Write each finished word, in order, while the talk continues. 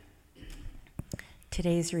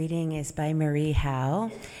Today's reading is by Marie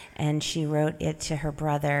Howe, and she wrote it to her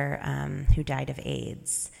brother who died of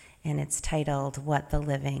AIDS, and it's titled, What the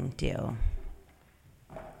Living Do.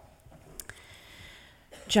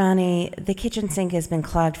 Johnny, the kitchen sink has been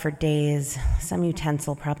clogged for days. Some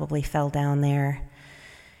utensil probably fell down there.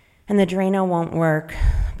 And the Drano won't work,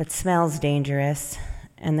 but smells dangerous,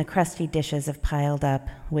 and the crusty dishes have piled up,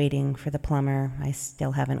 waiting for the plumber I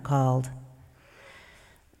still haven't called.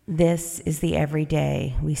 This is the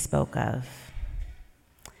everyday we spoke of.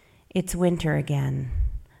 It's winter again.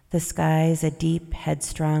 The sky's a deep,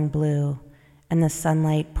 headstrong blue, and the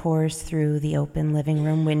sunlight pours through the open living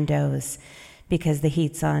room windows because the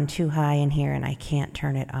heat's on too high in here and I can't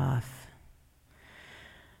turn it off.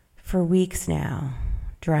 For weeks now,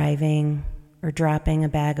 driving or dropping a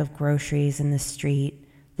bag of groceries in the street,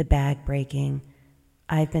 the bag breaking,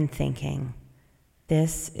 I've been thinking,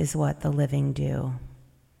 this is what the living do.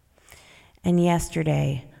 And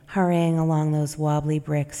yesterday, hurrying along those wobbly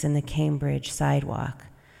bricks in the Cambridge sidewalk,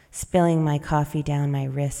 spilling my coffee down my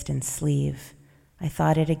wrist and sleeve, I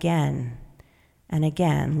thought it again and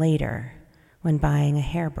again later when buying a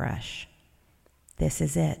hairbrush. This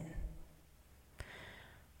is it.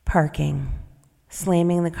 Parking,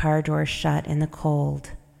 slamming the car door shut in the cold,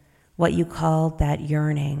 what you called that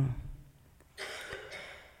yearning,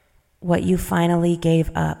 what you finally gave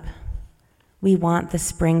up. We want the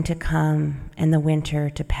spring to come and the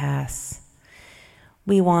winter to pass.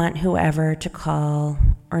 We want whoever to call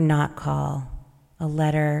or not call, a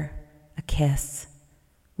letter, a kiss.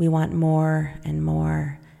 We want more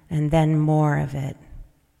and then more of it.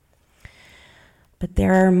 But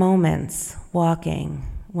there are moments walking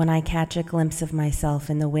when I catch a glimpse of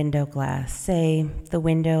myself in the window glass, say the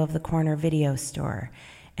window of the corner video store,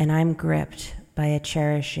 and I'm gripped by a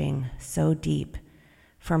cherishing so deep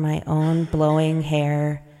for my own blowing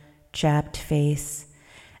hair, chapped face,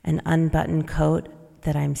 and unbuttoned coat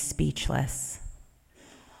that I'm speechless.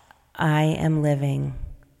 I am living.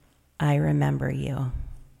 I remember you.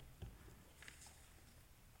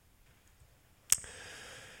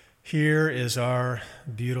 Here is our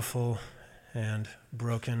beautiful and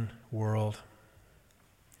broken world.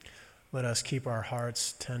 Let us keep our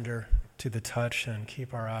hearts tender to the touch and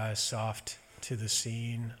keep our eyes soft to the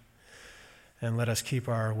scene. And let us keep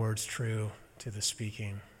our words true to the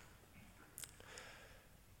speaking.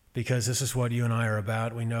 Because this is what you and I are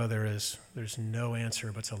about. We know there's no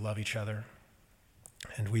answer but to love each other.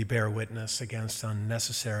 And we bear witness against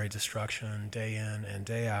unnecessary destruction day in and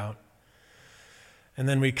day out. And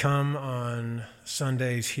then we come on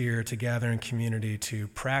Sundays here to gather in community to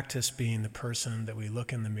practice being the person that we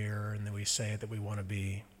look in the mirror and that we say that we want to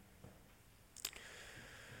be.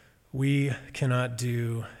 We cannot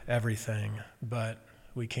do everything, but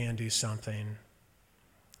we can do something.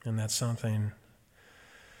 And that something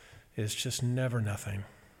is just never nothing.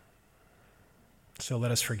 So let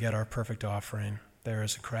us forget our perfect offering. There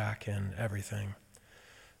is a crack in everything.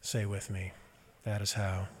 Say with me, that is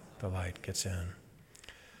how the light gets in.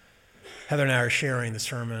 Heather and I are sharing the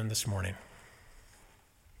sermon this morning.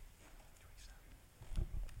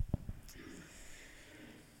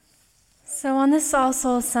 So on this All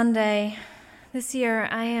Souls Sunday, this year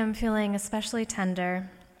I am feeling especially tender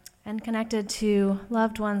and connected to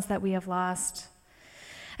loved ones that we have lost.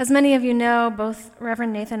 As many of you know, both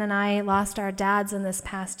Reverend Nathan and I lost our dads in this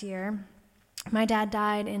past year. My dad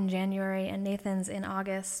died in January and Nathan's in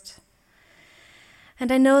August.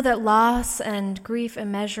 And I know that loss and grief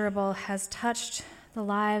immeasurable has touched the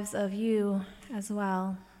lives of you as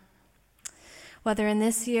well, whether in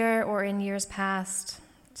this year or in years past.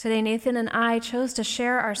 Today, Nathan and I chose to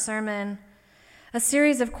share our sermon, a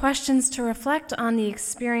series of questions to reflect on the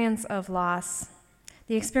experience of loss,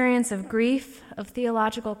 the experience of grief, of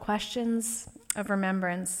theological questions, of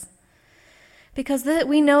remembrance. Because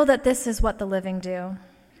we know that this is what the living do.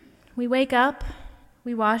 We wake up,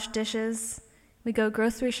 we wash dishes, we go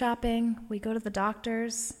grocery shopping, we go to the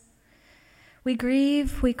doctors. We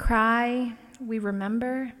grieve, we cry, we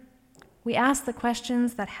remember. We ask the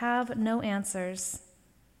questions that have no answers.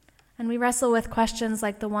 And we wrestle with questions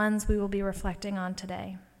like the ones we will be reflecting on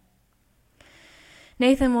today.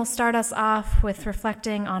 Nathan will start us off with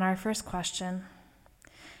reflecting on our first question.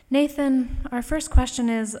 Nathan, our first question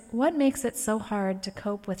is, what makes it so hard to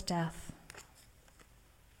cope with death?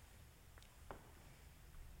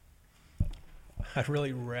 I'd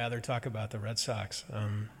really rather talk about the Red Sox.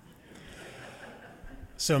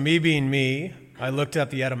 So me being me, I looked up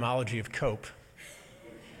the etymology of cope.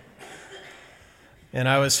 And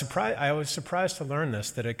I was surprised to learn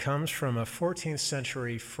this, that it comes from a 14th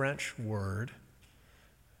century French word,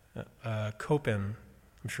 copin,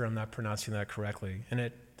 I'm sure I'm not pronouncing that correctly.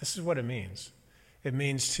 And this is what it means. It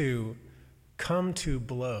means to come to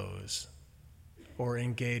blows or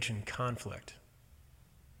engage in conflict.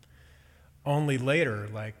 Only later,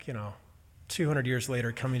 200 years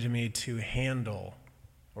later, coming to me to handle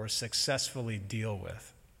or successfully deal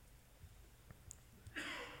with.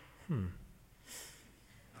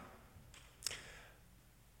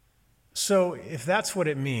 So if that's what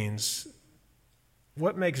it means,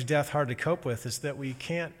 what makes death hard to cope with is that we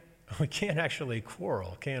can't actually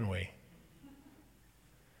quarrel, can we?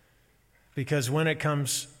 Because when it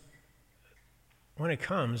comes,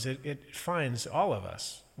 it finds all of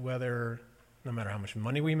us, no matter how much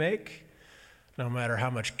money we make, no matter how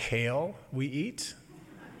much kale we eat,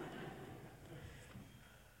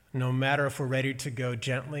 no matter if we're ready to go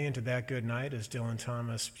gently into that good night, as Dylan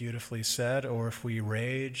Thomas beautifully said, or if we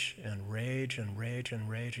rage and rage and rage and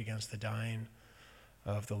rage against the dying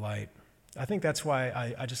of the light. I think that's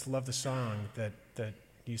why I just love the song that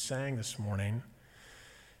you sang this morning,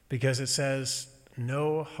 because it says,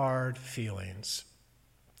 no hard feelings.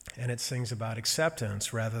 And it sings about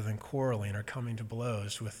acceptance rather than quarreling or coming to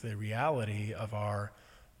blows with the reality of our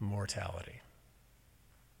mortality.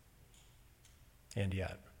 And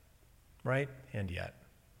yet, right? And yet,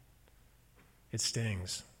 it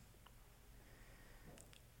stings.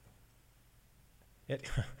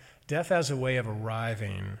 Death has a way of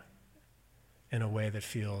arriving in a way that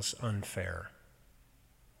feels unfair.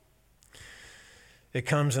 It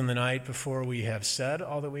comes in the night before we have said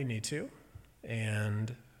all that we need to,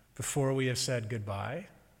 and before we have said goodbye,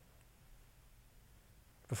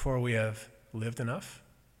 before we have lived enough,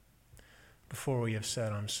 before we have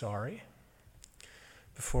said I'm sorry,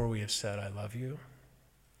 before we have said I love you,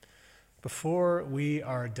 before we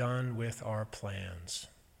are done with our plans,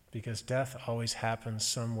 because death always happens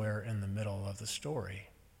somewhere in the middle of the story.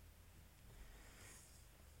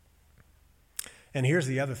 And here's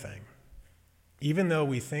the other thing. Even though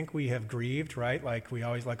we think we have grieved, right? We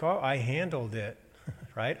always I handled it,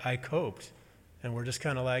 right? I coped. And we're just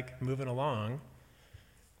kind of moving along.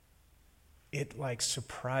 It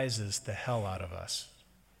surprises the hell out of us.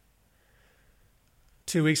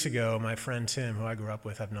 2 weeks ago, my friend Tim, who I grew up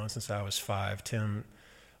with, I've known since I was 5, Tim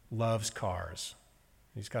loves cars.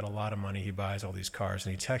 He's got a lot of money, he buys all these cars,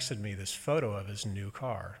 and he texted me this photo of his new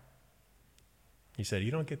car. He said,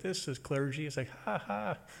 "You don't get this as clergy?" It's ha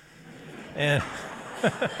ha. And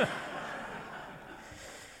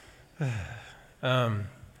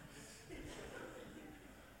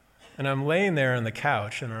and I'm laying there on the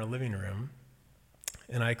couch in our living room,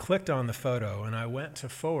 and I clicked on the photo, and I went to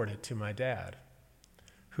forward it to my dad,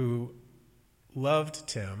 who loved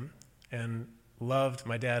Tim, and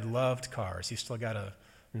my dad loved cars. He still got a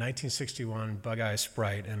 1961 Bug-Eye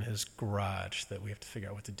Sprite in his garage that we have to figure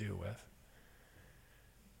out what to do with.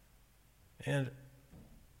 And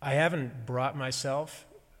I haven't brought myself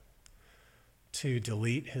to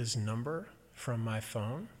delete his number from my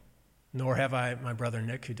phone, nor have my brother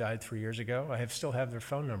Nick, who died 3 years ago. I still have their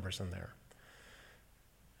phone numbers in there.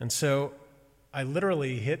 And so I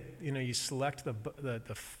literally hit, you select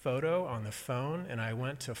the photo on the phone, and I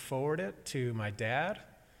went to forward it to my dad.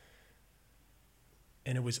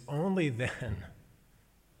 And it was only then,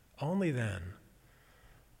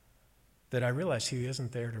 that I realized he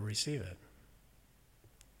isn't there to receive it.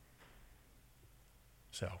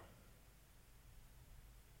 So,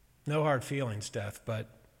 no hard feelings, death, but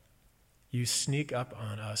you sneak up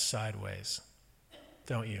on us sideways,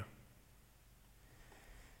 don't you?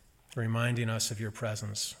 Reminding us of your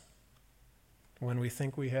presence when we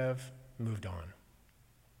think we have moved on.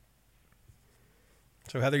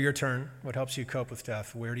 So Heather, your turn. What helps you cope with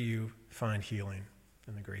death? Where do you find healing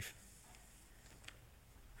in the grief?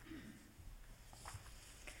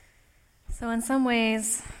 So in some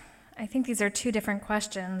ways, I think these are two different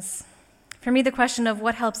questions. For me, the question of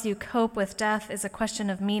what helps you cope with death is a question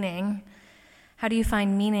of meaning. How do you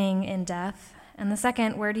find meaning in death? And the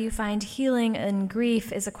second, where do you find healing in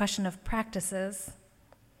grief, is a question of practices.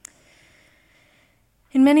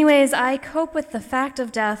 In many ways, I cope with the fact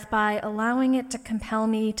of death by allowing it to compel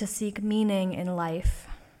me to seek meaning in life.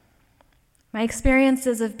 My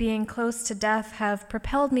experiences of being close to death have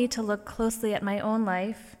propelled me to look closely at my own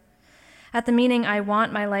life, at the meaning I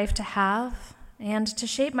want my life to have, and to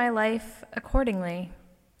shape my life accordingly.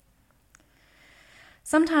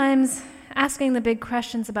 Sometimes asking the big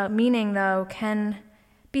questions about meaning, though, can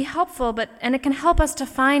be helpful, and it can help us to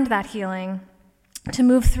find that healing, to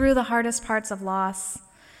move through the hardest parts of loss.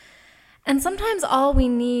 And sometimes all we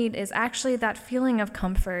need is actually that feeling of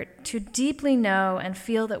comfort, to deeply know and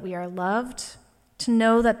feel that we are loved, to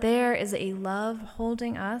know that there is a love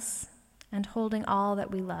holding us, and holding all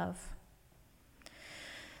that we love.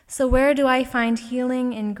 So where do I find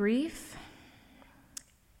healing in grief?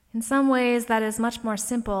 In some ways, that is much more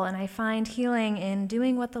simple, and I find healing in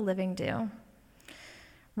doing what the living do.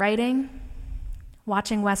 Writing,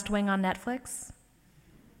 watching West Wing on Netflix,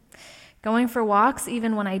 going for walks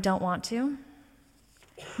even when I don't want to,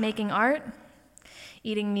 making art,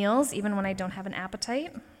 eating meals even when I don't have an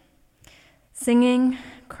appetite, singing,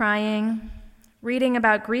 crying, reading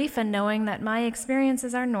about grief and knowing that my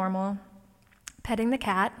experiences are normal, petting the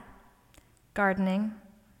cat, gardening,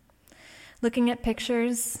 looking at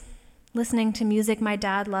pictures, listening to music my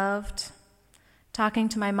dad loved, talking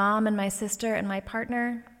to my mom and my sister and my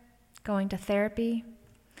partner, going to therapy,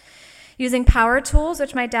 using power tools,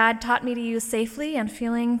 which my dad taught me to use safely, and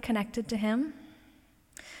feeling connected to him,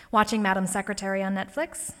 watching Madam Secretary on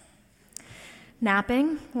Netflix,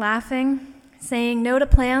 napping, laughing, saying no to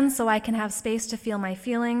plans so I can have space to feel my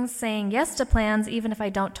feelings, saying yes to plans even if I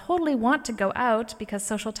don't totally want to go out because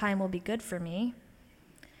social time will be good for me,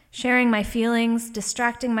 sharing my feelings,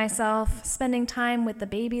 distracting myself, spending time with the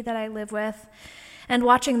baby that I live with, and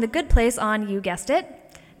watching The Good Place on, you guessed it,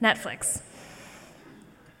 Netflix.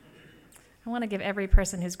 I want to give every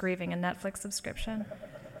person who's grieving a Netflix subscription.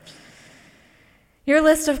 Your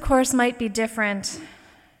list, of course, might be different.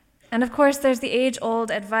 And of course, there's the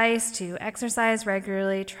age-old advice to exercise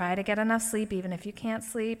regularly, try to get enough sleep even if you can't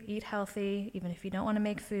sleep, eat healthy even if you don't want to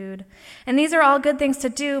make food. And these are all good things to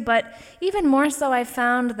do, but even more so, I've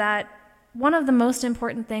found that one of the most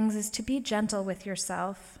important things is to be gentle with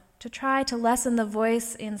yourself, to try to lessen the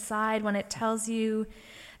voice inside when it tells you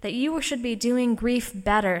that you should be doing grief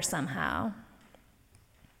better somehow.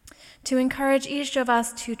 To encourage each of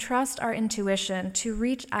us to trust our intuition, to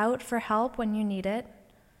reach out for help when you need it,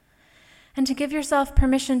 and to give yourself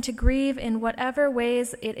permission to grieve in whatever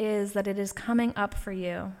ways it is that it is coming up for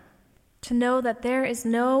you. To know that there is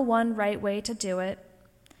no one right way to do it,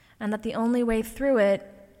 and that the only way through it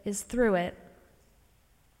is through it.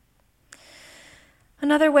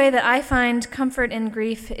 Another way that I find comfort in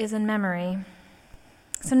grief is in memory.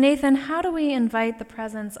 So Nathan, how do we invite the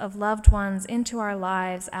presence of loved ones into our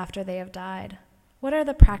lives after they have died? What are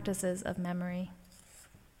the practices of memory?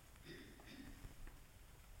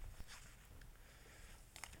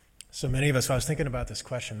 So many of us, I was thinking about this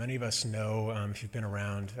question, many of us know, if you've been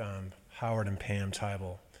around, Howard and Pam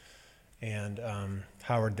Tybel. And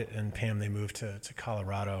Howard and Pam, they moved to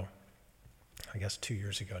Colorado, I guess 2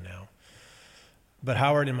 years ago now. But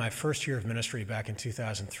Howard, in my first year of ministry back in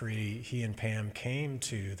 2003, he and Pam came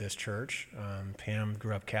to this church. Pam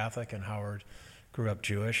grew up Catholic and Howard grew up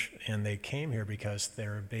Jewish. And they came here because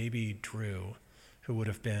their baby Drew, who would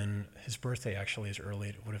have been, his birthday actually is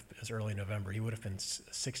early November. He would have been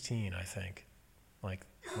 16, I think, like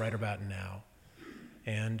right about now.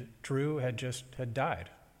 And Drew had died,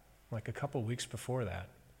 like a couple weeks before that.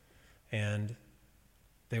 And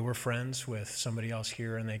they were friends with somebody else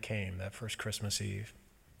here, and they came that first Christmas Eve.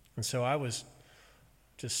 And so I was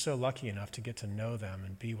just so lucky enough to get to know them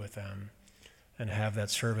and be with them and have that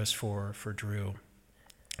service for Drew.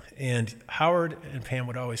 And Howard and Pam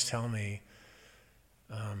would always tell me,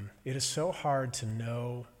 it is so hard to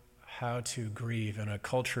know how to grieve in a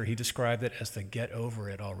culture. He described it as the get over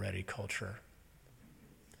it already culture.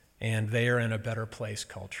 And they are in a better place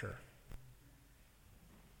culture.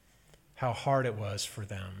 How hard it was for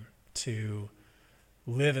them to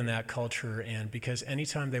live in that culture, and because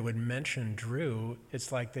anytime they would mention Drew,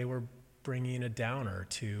 it's like they were bringing a downer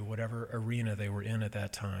to whatever arena they were in at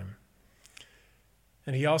that time.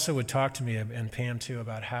 And he also would talk to me, and Pam too,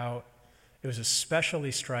 about how it was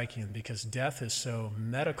especially striking because death is so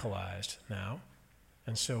medicalized now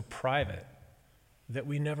and so private that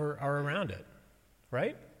we never are around it,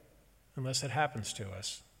 right? Unless it happens to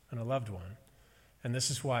us and a loved one. And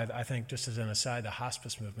this is why I think, just as an aside, the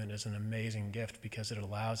hospice movement is an amazing gift because it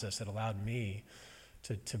allowed me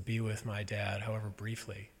to be with my dad, however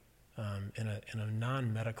briefly, in a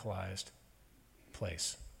non-medicalized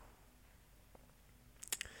place.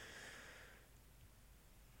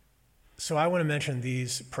 So I want to mention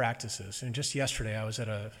these practices. And just yesterday, I was at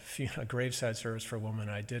a graveside service for a woman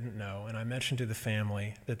I didn't know, and I mentioned to the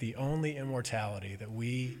family that the only immortality that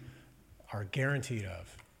we are guaranteed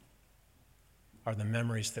of are the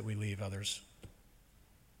memories that we leave others.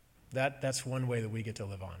 That's one way that we get to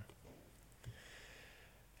live on.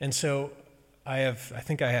 And so I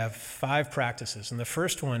think I have 5 practices. And the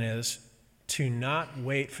first one is to not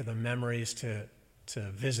wait for the memories to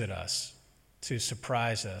visit us, to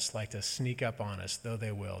surprise us, like to sneak up on us, though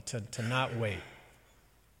they will, to not wait.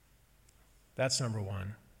 That's number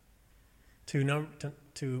one.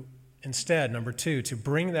 To instead, number 2, to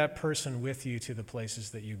bring that person with you to the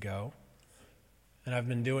places that you go. And I've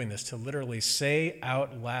been doing this, to literally say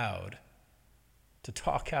out loud, to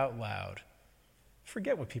talk out loud.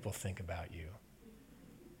 Forget what people think about you.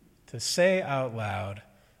 To say out loud,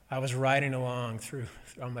 I was riding along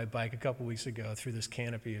on my bike a couple weeks ago through this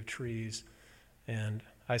canopy of trees, and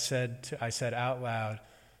I said out loud,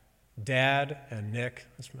 Dad and Nick,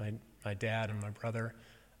 that's my dad and my brother,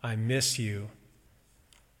 I miss you.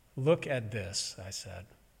 Look at this, I said.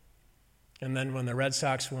 And then when the Red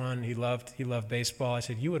Sox won, he loved baseball. I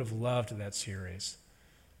said, you would have loved that series.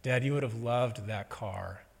 Dad, you would have loved that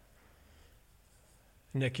car.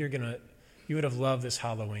 Nick, you would have loved this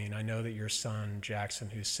Halloween. I know that your son, Jackson,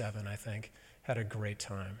 who's 7, I think, had a great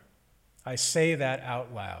time. I say that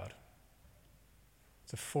out loud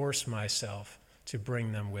to force myself to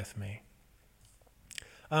bring them with me.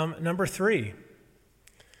 Number 3,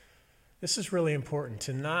 this is really important,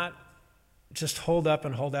 to not just hold out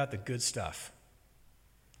the good stuff.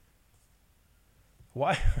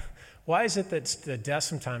 Why is it that death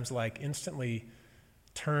sometimes instantly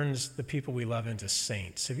turns the people we love into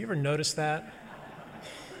saints? Have you ever noticed that?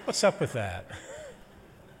 What's up with that?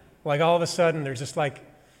 All of a sudden they're just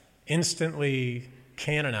instantly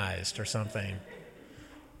canonized or something.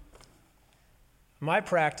 My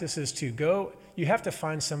practice is you have to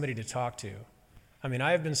find somebody to talk to. I mean,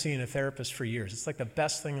 I have been seeing a therapist for years. It's the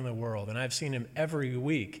best thing in the world. And I've seen him every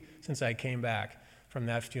week since I came back from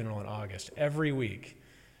that funeral in August. Every week.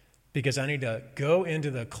 Because I need to go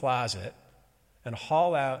into the closet and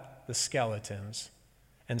haul out the skeletons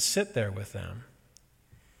and sit there with them.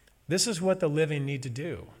 This is what the living need to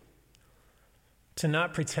do. To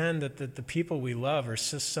not pretend that the people we love are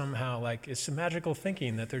just somehow it's a magical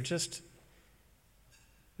thinking, that they're just,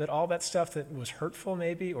 that all that stuff that was hurtful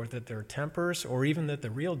maybe, or that their tempers, or even that the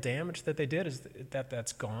real damage that they did is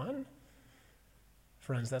that's gone.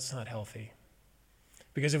 Friends, that's not healthy.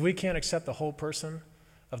 Because if we can't accept the whole person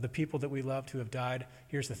of the people that we loved who have died,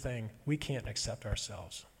 here's the thing, we can't accept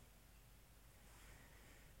ourselves.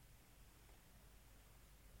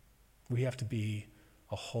 We have to be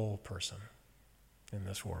a whole person in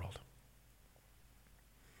this world.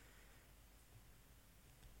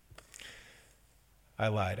 I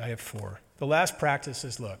lied. I have 4. The last practice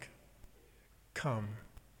is, come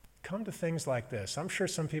to things like this. I'm sure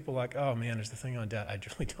some people oh man, there's the thing on death. I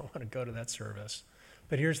really don't want to go to that service.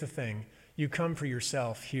 But here's the thing. You come for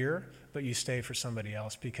yourself here, but you stay for somebody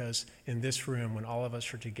else, because in this room, when all of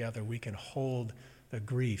us are together, we can hold the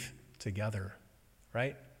grief together,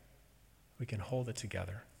 right? We can hold it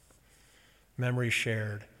together. Memories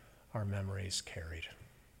shared are memories carried.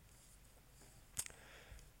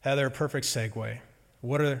 Heather, perfect segue.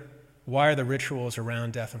 Why are the rituals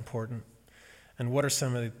around death important? And what are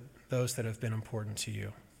some of those that have been important to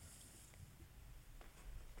you?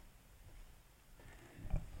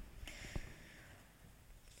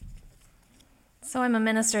 So I'm a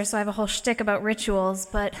minister, so I have a whole shtick about rituals,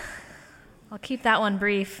 but I'll keep that one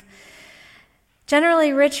brief.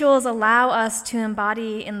 Generally, rituals allow us to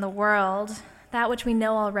embody in the world that which we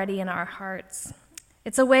know already in our hearts.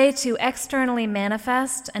 It's a way to externally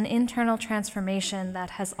manifest an internal transformation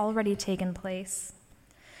that has already taken place.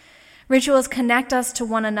 Rituals connect us to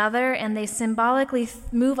one another, and they symbolically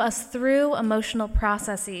move us through emotional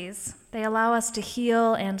processes. They allow us to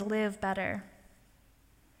heal and live better.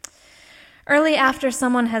 Early after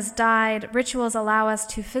someone has died, rituals allow us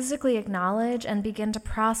to physically acknowledge and begin to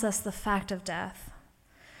process the fact of death.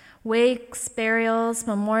 Wakes, burials,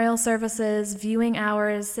 memorial services, viewing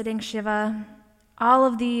hours, sitting Shiva, all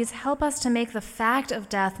of these help us to make the fact of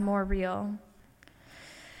death more real.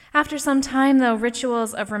 After some time, though,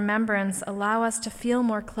 rituals of remembrance allow us to feel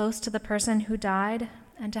more close to the person who died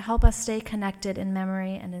and to help us stay connected in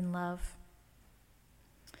memory and in love.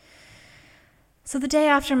 So the day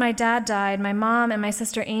after my dad died, my mom and my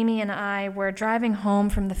sister Amy and I were driving home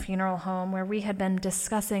from the funeral home where we had been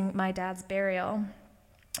discussing my dad's burial.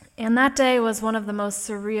 And that day was one of the most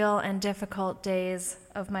surreal and difficult days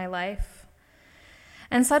of my life.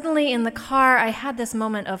 And suddenly in the car, I had this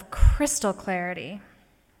moment of crystal clarity.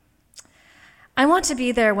 I want to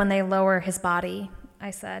be there when they lower his body,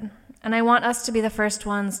 I said, and I want us to be the first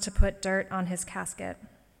ones to put dirt on his casket.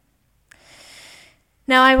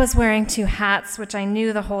 Now, I was wearing 2 hats, which I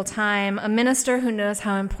knew the whole time, a minister who knows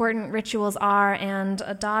how important rituals are and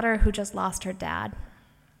a daughter who just lost her dad.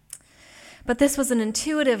 But this was an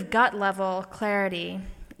intuitive gut-level clarity.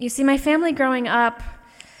 You see, my family growing up,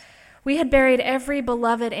 we had buried every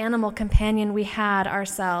beloved animal companion we had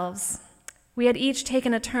ourselves. We had each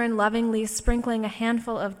taken a turn lovingly sprinkling a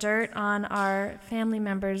handful of dirt on our family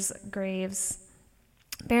members' graves.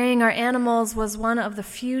 Burying our animals was one of the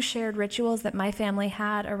few shared rituals that my family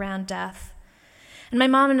had around death. And my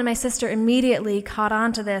mom and my sister immediately caught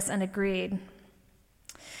on to this and agreed.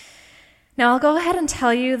 Now, I'll go ahead and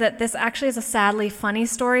tell you that this actually is a sadly funny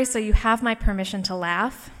story, so you have my permission to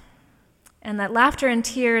laugh, and that laughter and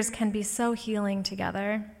tears can be so healing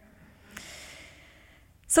together.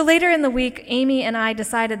 So later in the week, Amy and I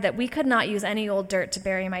decided that we could not use any old dirt to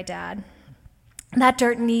bury my dad. That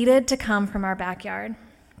dirt needed to come from our backyard.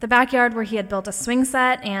 The backyard where he had built a swing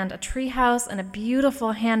set and a treehouse and a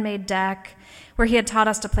beautiful handmade deck, where he had taught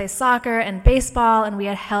us to play soccer and baseball, and we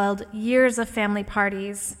had held years of family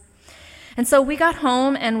parties. And so we got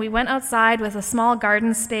home and we went outside with a small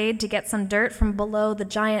garden spade to get some dirt from below the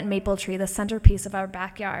giant maple tree, the centerpiece of our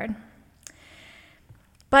backyard.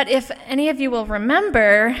 But if any of you will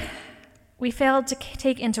remember, we failed to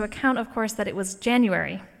take into account, of course, that it was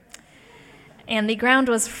January and the ground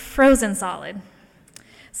was frozen solid.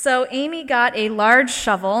 So Amy got a large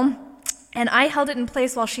shovel and I held it in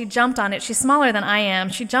place while she jumped on it. She's smaller than I am.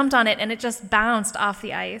 She jumped on it and it just bounced off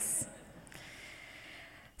the ice.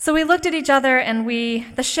 So we looked at each other and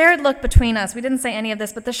the shared look between us, we didn't say any of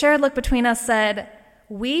this, but the shared look between us said,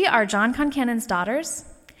 we are John Concannon's daughters,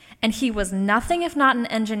 and he was nothing if not an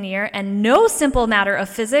engineer, and no simple matter of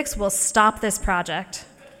physics will stop this project.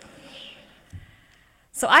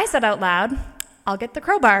 So I said out loud, I'll get the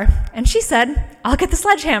crowbar, and she said, I'll get the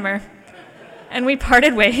sledgehammer. And we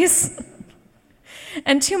parted ways.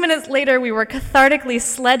 And 2 minutes later, we were cathartically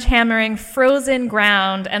sledgehammering frozen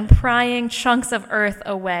ground and prying chunks of earth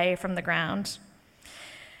away from the ground.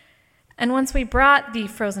 And once we brought the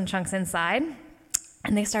frozen chunks inside,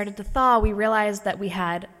 and they started to thaw, we realized that we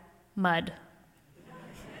had mud.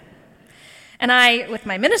 And I, with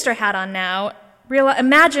my minister hat on now,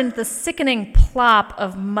 imagined the sickening plop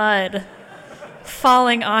of mud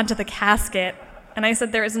falling onto the casket. And I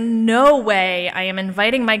said, there is no way I am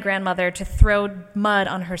inviting my grandmother to throw mud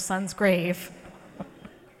on her son's grave.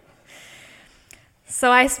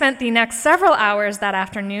 So I spent the next several hours that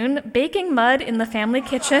afternoon baking mud in the family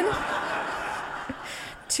kitchen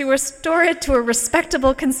to restore it to a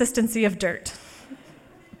respectable consistency of dirt.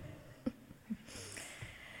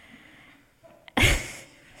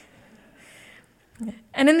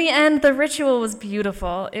 And in the end, the ritual was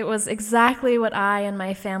beautiful. It was exactly what I and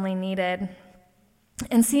my family needed.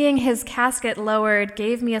 And seeing his casket lowered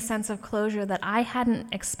gave me a sense of closure that I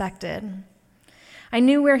hadn't expected. I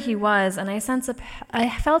knew where he was, and I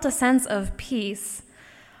felt a sense of peace,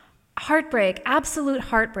 heartbreak, absolute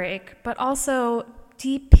heartbreak, but also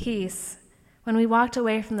deep peace when we walked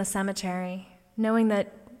away from the cemetery, knowing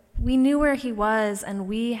that we knew where he was and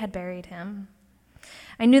we had buried him.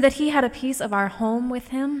 I knew that he had a piece of our home with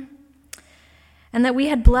him, and that we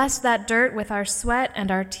had blessed that dirt with our sweat and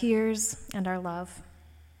our tears and our love.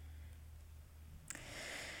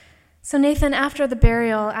 So Nathan, after the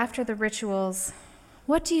burial, after the rituals,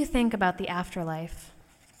 what do you think about the afterlife?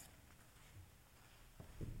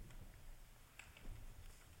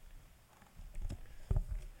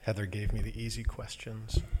 Heather gave me the easy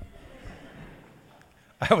questions.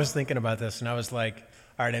 I was thinking about this and I was like,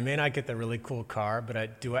 all right, I may not get the really cool car, but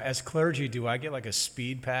as clergy, do I get like a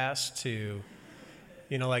speed pass to,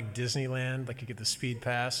 like Disneyland, like you get the speed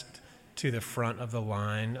pass to the front of the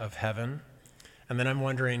line of heaven? And then I'm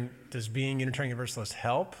wondering, does being Unitarian Universalist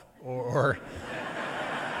help or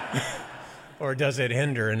or does it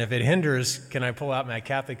hinder? And if it hinders, can I pull out my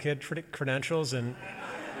Catholic kid credentials?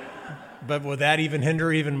 But will that even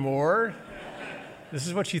hinder even more? This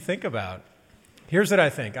is what you think about. Here's what I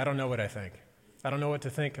think. I don't know what I think. I don't know what to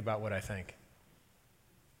think about what I think.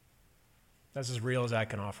 That's as real as I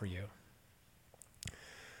can offer you.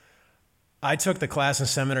 I took the class in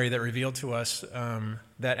seminary that revealed to us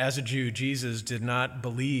that as a Jew, Jesus did not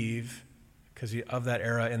believe, because of that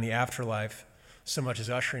era, in the afterlife so much as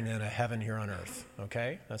ushering in a heaven here on earth,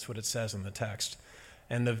 okay? That's what it says in the text.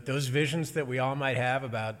 And those visions that we all might have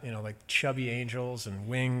about, like chubby angels and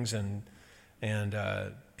wings and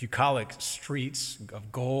bucolic streets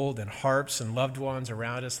of gold and harps and loved ones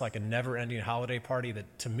around us like a never-ending holiday party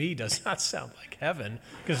that to me does not sound like heaven,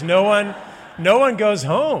 because no one goes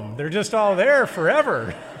home. They're just all there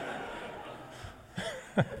forever.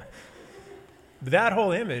 That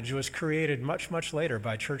whole image was created much, much later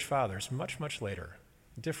by church fathers, much, much later.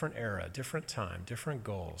 Different era, different time, different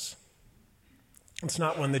goals. It's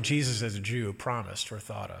not one that Jesus as a Jew promised or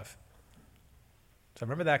thought of. So I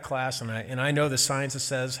remember that class, and I know the science that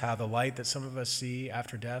says how the light that some of us see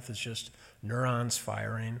after death is just neurons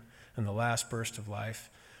firing in the last burst of life.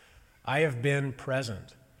 I have been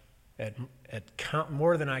present at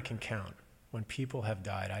more than I can count when people have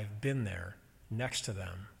died. I've been there next to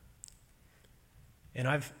them. And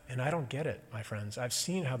I don't get it, my friends. I've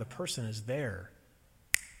seen how the person is there,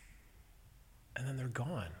 and then they're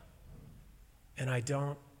gone. And I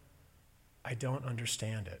don't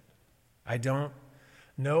understand it. I don't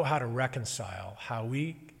know how to reconcile how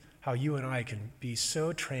you and I can be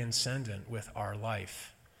so transcendent with our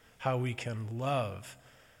life, how we can love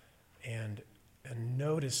and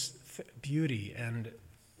notice beauty, and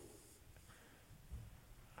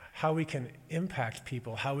how we can impact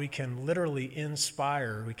people, how we can literally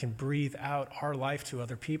inspire, we can breathe out our life to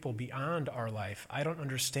other people beyond our life. I don't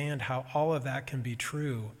understand how all of that can be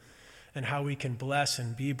true, and how we can bless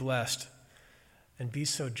and be blessed and be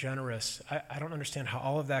so generous. I don't understand how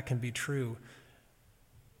all of that can be true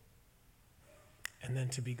and then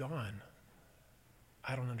to be gone.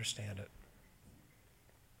 I don't understand it.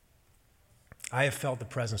 I have felt the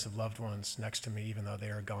presence of loved ones next to me, even though they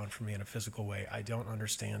are gone from me in a physical way. I don't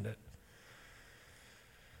understand it.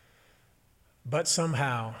 But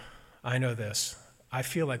somehow, I know this. I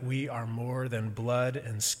feel like we are more than blood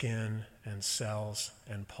and skin and cells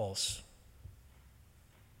and pulse.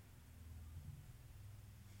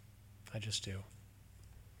 I just do.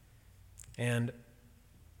 And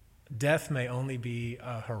death may only be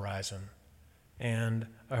a horizon, and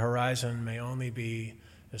a horizon may only be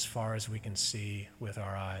as far as we can see with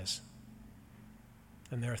our eyes.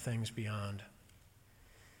 And there are things beyond.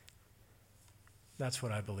 That's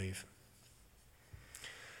what I believe.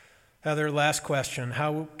 Heather, last question.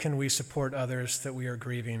 How can we support others that we are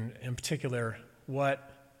grieving? In particular,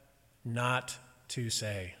 what not to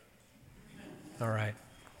say? All right.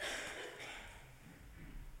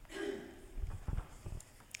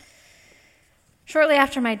 Shortly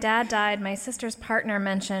after my dad died, my sister's partner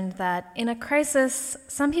mentioned that in a crisis,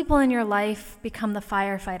 some people in your life become the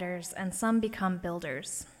firefighters and some become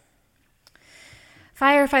builders.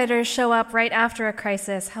 Firefighters show up right after a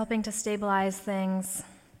crisis, helping to stabilize things.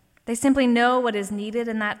 They simply know what is needed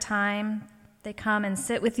in that time. They come and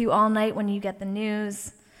sit with you all night when you get the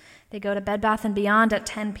news. They go to Bed Bath & Beyond at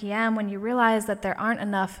 10 p.m. when you realize that there aren't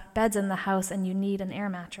enough beds in the house and you need an air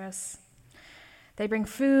mattress. They bring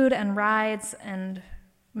food and rides and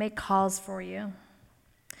make calls for you.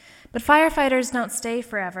 But firefighters don't stay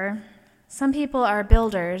forever. Some people are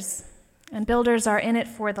builders, and builders are in it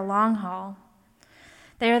for the long haul.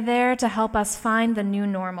 They are there to help us find the new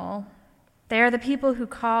normal. They are the people who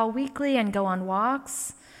call weekly and go on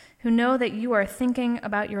walks, who know that you are thinking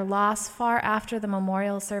about your loss far after the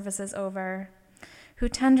memorial service is over, who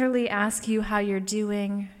tenderly ask you how you're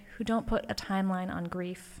doing, who don't put a timeline on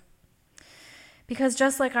grief. Because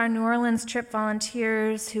just like our New Orleans trip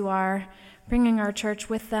volunteers who are bringing our church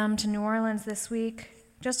with them to New Orleans this week,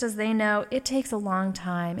 just as they know, it takes a long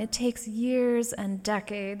time. It takes years and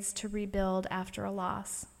decades to rebuild after a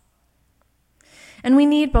loss. And we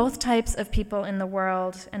need both types of people in the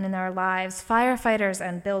world and in our lives, firefighters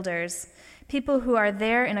and builders, people who are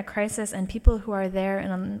there in a crisis and people who are there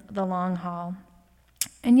in the long haul.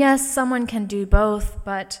 And yes, someone can do both,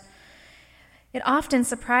 but it often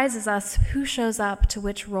surprises us who shows up to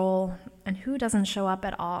which role and who doesn't show up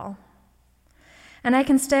at all. And I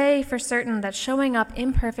can say for certain that showing up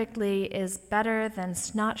imperfectly is better than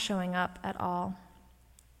not showing up at all.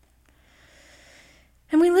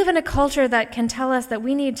 And we live in a culture that can tell us that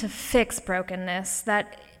we need to fix brokenness,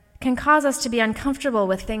 that can cause us to be uncomfortable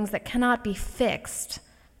with things that cannot be fixed,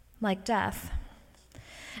 like death.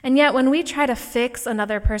 And yet when we try to fix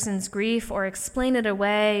another person's grief or explain it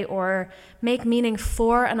away or make meaning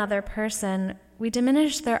for another person, we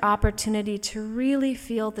diminish their opportunity to really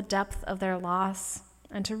feel the depth of their loss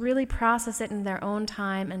and to really process it in their own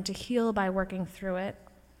time and to heal by working through it.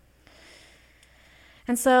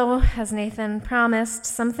 And so, as Nathan promised,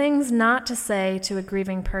 some things not to say to a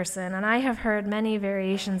grieving person, and I have heard many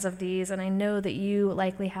variations of these, and I know that you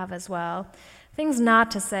likely have as well. Things not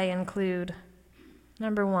to say include: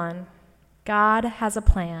 Number 1, God has a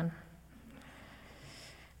plan.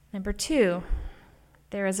 Number 2,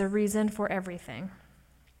 there is a reason for everything.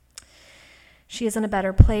 She is in a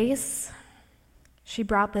better place. She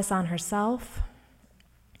brought this on herself.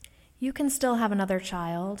 You can still have another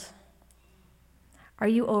child. Are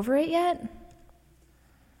you over it yet?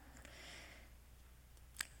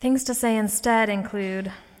 Things to say instead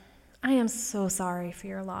include: I am so sorry for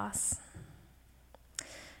your loss.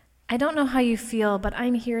 I don't know how you feel, but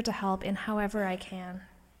I'm here to help in however I can.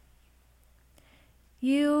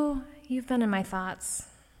 You've been in my thoughts.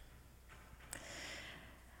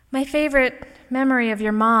 My favorite memory of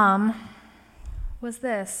your mom was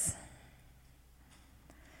this: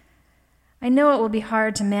 I know it will be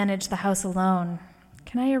hard to manage the house alone.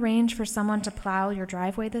 Can I arrange for someone to plow your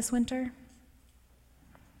driveway this winter?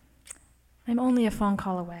 I'm only a phone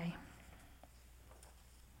call away.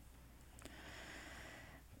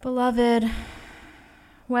 Beloved,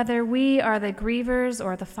 whether we are the grievers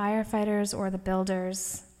or the firefighters or the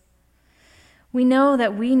builders, we know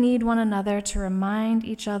that we need one another to remind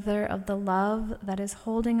each other of the love that is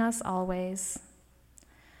holding us always,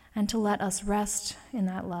 and to let us rest in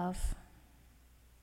that love.